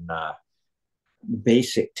on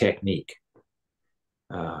basic technique,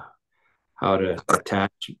 how to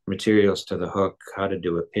attach materials to the hook, how to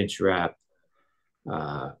do a pinch wrap,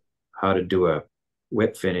 how to do a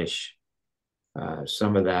whip finish,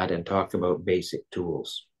 some of that, and talk about basic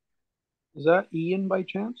tools. Is that Ian by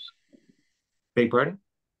chance? Beg pardon?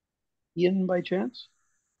 Ian by chance?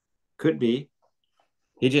 Could be.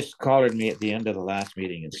 He just collared me at the end of the last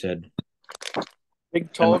meeting and said,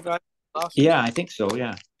 big tall guy? Yeah, I think so.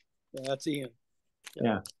 Yeah. Yeah, that's Ian.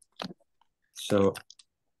 Yeah. So,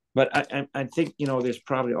 but I think, there's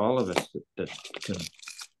probably all of us that can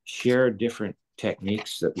share different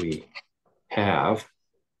techniques that we have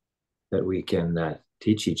that we can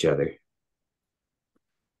teach each other.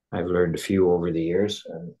 I've learned a few over the years,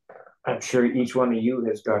 and I'm sure each one of you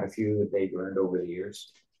has got a few that they've learned over the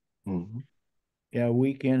years. Mm-hmm. Yeah,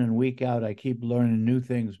 week in and week out, I keep learning new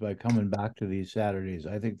things by coming back to these Saturdays.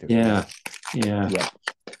 I think they're great. Yeah.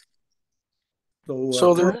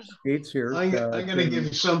 So there's Gates here. I'm going to give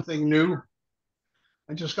you something new.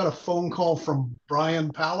 I just got a phone call from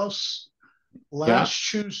Brian Pallas. Last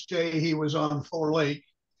Tuesday, he was on Fuller Lake.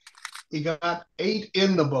 He got 8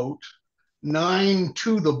 in the boat, 9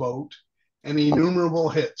 to the boat, and innumerable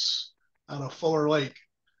hits out of Fuller Lake.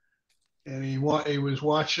 And he was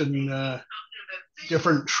watching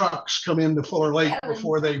different trucks come into Fuller Lake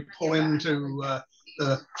before they pull into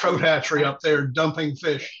the trout hatchery up there dumping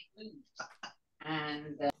fish.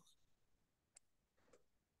 And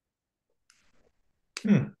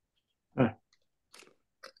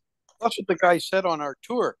that's what the guy said on our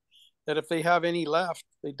tour, that if they have any left,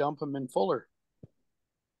 they dump them in Fuller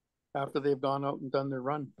after they've gone out and done their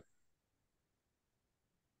run.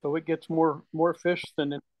 So it gets more fish than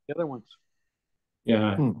the other ones.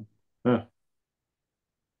 Yeah.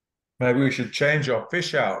 Maybe we should change our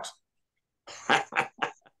fish out.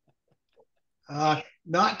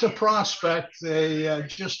 Not to prospect. They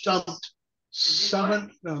just dumped 7.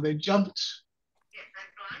 No, they jumped.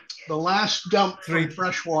 The last dump from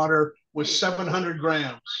freshwater was 700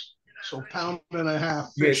 grams. So £1.5 pound.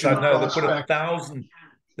 Yes, I know. They put 1,000.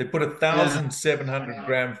 They put 1,700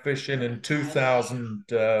 gram fish in and 2,000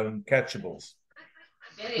 catchables.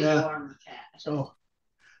 Yeah. So,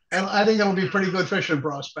 and I think it'll be pretty good fishing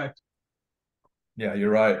prospect. Yeah,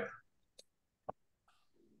 you're right.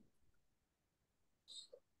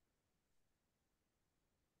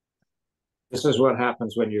 This is what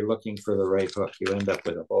happens when you're looking for the right hook. You end up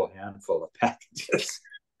with a whole handful of packages.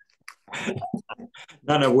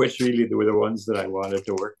 None of which really were the ones that I wanted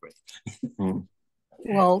to work with.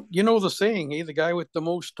 Well, you know the saying, the guy with the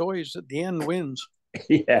most toys at the end wins.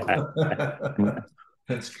 Yeah.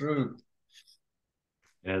 That's true.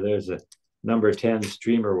 Yeah, there's a number 10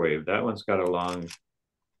 streamer wave. That one's got a long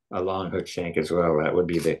hook shank as well. That would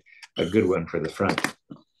be a good one for the front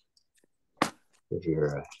if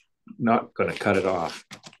you're not going to cut it off.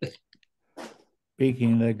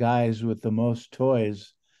 Speaking of the guys with the most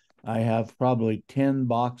toys, I have probably 10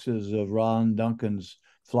 boxes of Ron Duncan's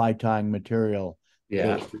fly tying material.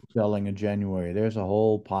 Yeah, selling in January. There's a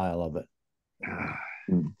whole pile of it.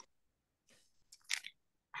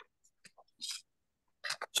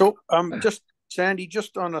 So, just Sandy,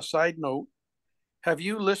 just on a side note, have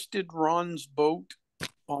you listed Ron's boat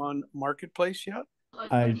on Marketplace yet?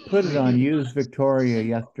 I put it on Used Victoria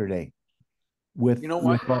yesterday with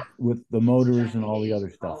with the motors and all the other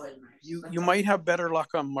stuff. You might have better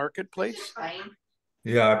luck on Marketplace.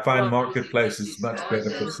 Yeah, I find Marketplace is much better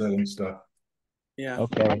for selling stuff. Yeah.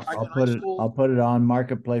 Okay, I'll put it on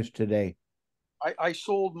Marketplace today. I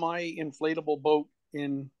sold my inflatable boat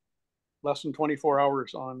in less than 24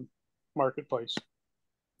 hours on Marketplace.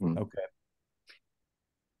 Okay.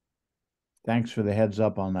 Thanks for the heads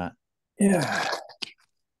up on that. Yeah.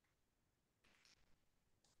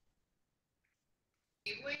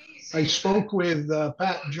 I spoke with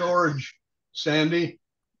Pat George, Sandy,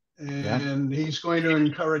 and he's going to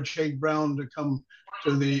encourage Hake Brown to come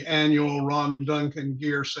to the annual Ron Duncan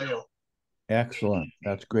gear sale. Excellent.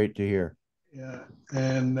 That's great to hear. Yeah,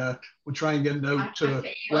 and we'll try and get out to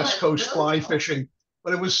West Coast fly fishing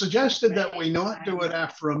But it was suggested that we not do it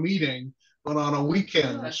after a meeting, but on a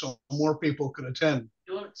weekend, so more people could attend.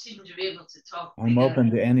 Don't seem to be able to talk. I'm open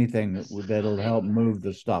to anything that'll help move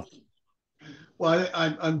the stuff. Well,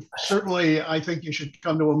 I'm certainly, I think you should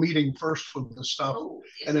come to a meeting first for the stuff,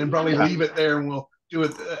 and then probably leave it there, and we'll do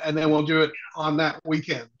it, and then we'll do it on that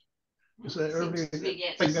weekend. Is that everybody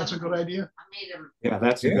think that's a good idea? Yeah,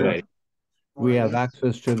 that's a good idea. We have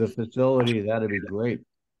access to the facility. That'd be great.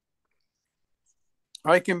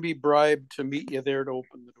 I can be bribed to meet you there to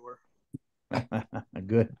open the door.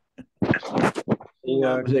 Good.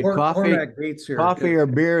 Is it coffee or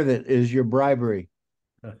beer that is your bribery?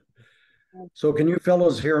 So can you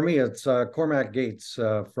fellows hear me? It's Cormac Gates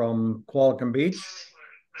from Qualicum Beach.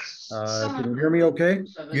 Can you hear me okay?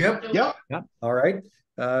 Yep. All right.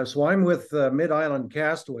 So I'm with Mid-Island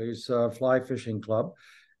Castaways Fly Fishing Club,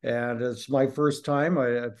 and it's my first time.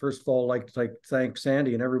 I first of all like to thank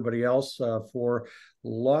Sandy and everybody else for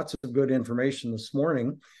lots of good information this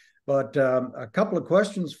morning. But a couple of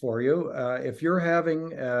questions for you. If you're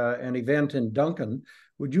having an event in Duncan,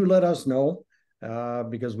 would you let us know?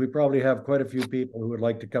 Because we probably have quite a few people who would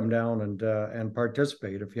like to come down and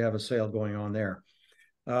participate if you have a sale going on there.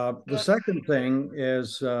 The second thing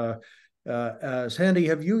is, Sandy,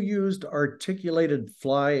 have you used articulated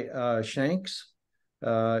fly shanks?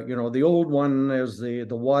 The old one is the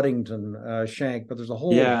Waddington shank, but there's a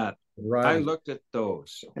whole variety. I looked at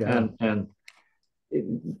those, and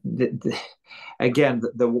again,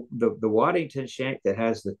 the Waddington shank that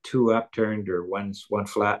has the two upturned, or one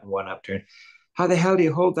flat and one upturned. How the hell do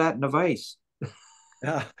you hold that in a vise?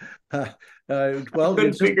 Well, I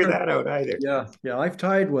couldn't figure that out either. Yeah, I've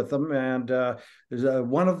tied with them, and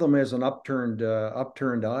one of them is an upturned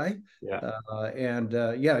eye.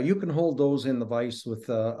 You can hold those in the vise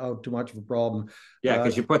without too much of a problem. Yeah,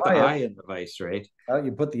 because you put the eye in the vise, right?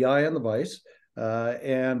 You put the eye in the vise,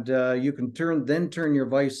 and you can turn your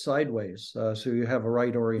vise sideways, so you have a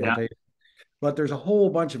right orientation. Yeah. But there's a whole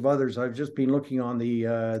bunch of others. I've just been looking on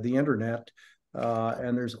the internet.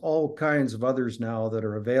 And there's all kinds of others now that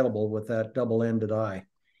are available with that double-ended eye.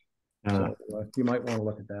 So you might want to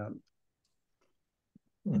look at that.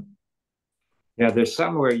 Yeah, there's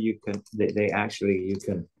somewhere you can you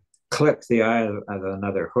can clip the eye of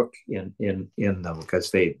another hook in them, because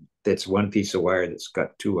it's one piece of wire that's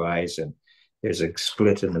got two eyes, and there's a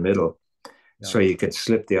split in the middle. Yeah. So you could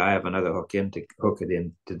slip the eye of another hook in to hook it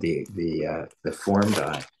into the formed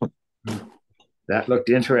eye. That looked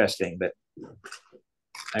interesting, but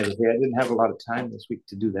I didn't have a lot of time this week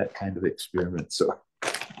to do that kind of experiment. So,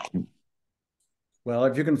 well,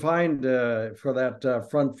 if you can find for that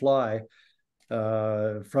front fly,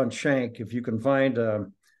 front shank, if you can find a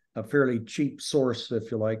fairly cheap source,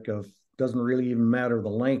 if you like, doesn't really even matter the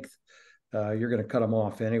length, you're going to cut them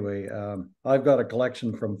off anyway. I've got a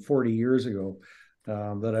collection from 40 years ago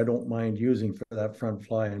that I don't mind using for that front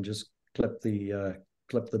fly, and just clip the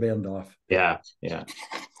bend off. Yeah.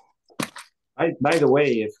 By the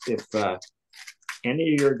way, if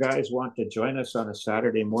any of your guys want to join us on a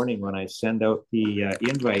Saturday morning when I send out the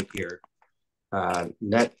invite here,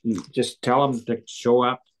 just tell them to show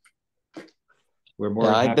up. We're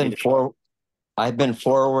more happy. I've been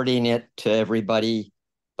forwarding it to everybody,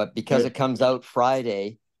 but because it comes out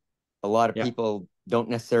Friday, a lot of people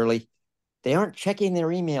they aren't checking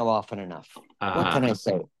their email often enough. What can I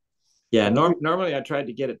say? Yeah, normally I tried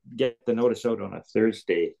to get the notice out on a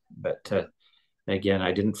Thursday, but again,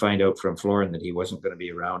 I didn't find out from Florin that he wasn't going to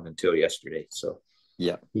be around until yesterday. So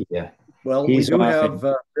well,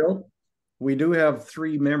 we do have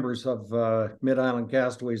 3 members of Mid-Island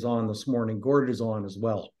Castaways on this morning. Gord is on as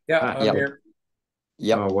well. I'm here.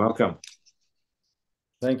 Oh, welcome.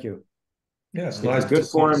 Thank you. Yes, it's nice. Good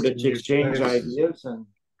forum to exchange ideas and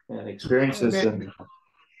experiences and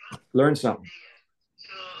learn something.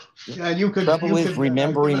 Yeah, you could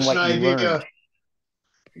remembering what you learned.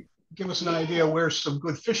 Give us an idea where's some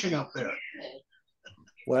good fishing up there.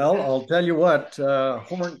 Well, I'll tell you what,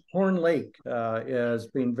 Horn Lake has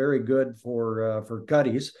been very good for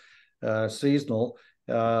gutties, seasonal.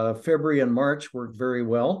 February and March worked very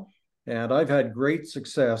well, and I've had great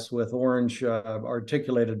success with orange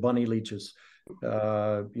articulated bunny leeches.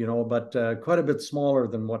 But quite a bit smaller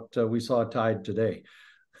than what we saw tied today.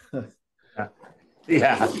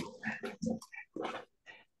 Yeah.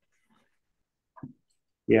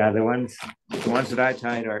 Yeah, the ones that I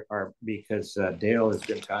tied are because Dale has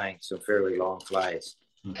been tying some fairly long flies.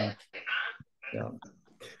 Mm-hmm. Yeah.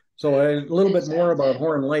 So a little bit more about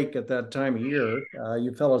Horn Lake at that time of year.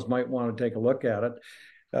 You fellows might want to take a look at it.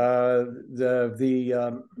 The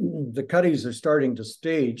cutties are starting to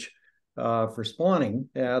stage for spawning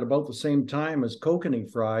at about the same time as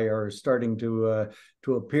kokanee fry are starting to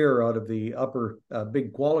appear out of the upper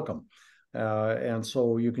big qualicum. And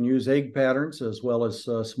so you can use egg patterns as well as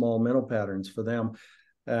small minnow patterns for them,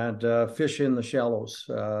 and fish in the shallows.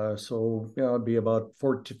 So it'd be about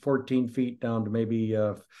 14 feet down to maybe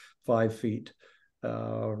 5 feet,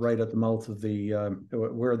 right at the mouth of the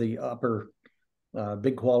where the upper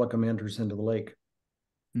big qualicum enters into the lake.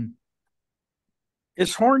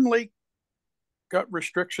 Is Horn Lake got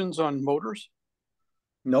restrictions on motors?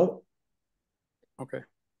 No. Okay.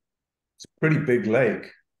 It's a pretty big lake.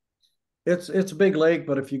 It's a big lake,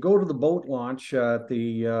 but if you go to the boat launch at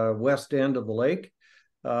the west end of the lake,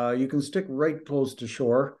 you can stick right close to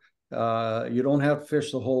shore. You don't have to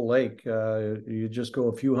fish the whole lake. You just go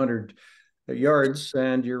a few hundred yards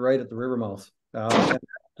and you're right at the river mouth.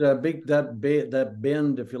 That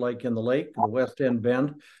bend, if you like, in the lake, the west end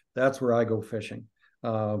bend, that's where I go fishing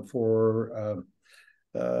for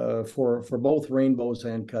both rainbows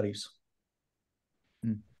and cutties.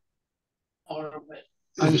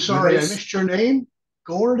 I'm sorry, I missed your name.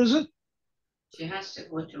 Gord, is it? She has to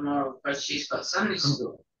go tomorrow because she's got Sunday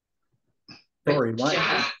school. Sorry, she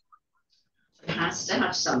has to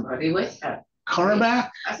have somebody with her.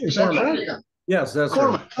 Carmack? Is that correct? Yes, that's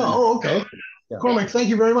Cormac. Right. Oh, okay. Yeah. Cormac, thank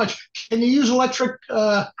you very much. Can you use electric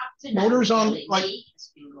motors on, like,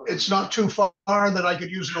 it's not too far that I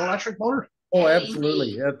could use an electric motor? Oh,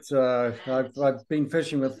 absolutely. It's I've been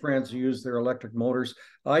fishing with friends who use their electric motors.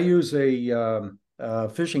 I use a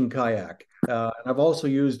fishing kayak. And I've also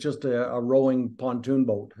used just a rowing pontoon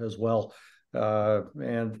boat as well,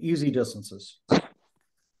 and easy distances.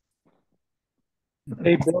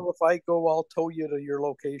 Hey, Bill, if I go, I'll tow you to your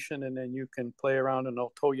location and then you can play around and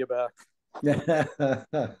I'll tow you back.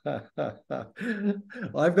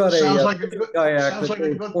 I've got a kayak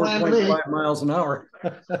that goes 4.5 miles an hour.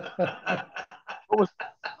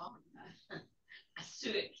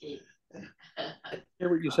 Hear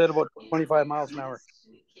what you said about 25 miles an hour.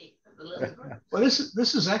 Well, this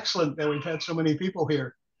is excellent that we've had so many people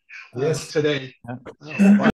here yes today.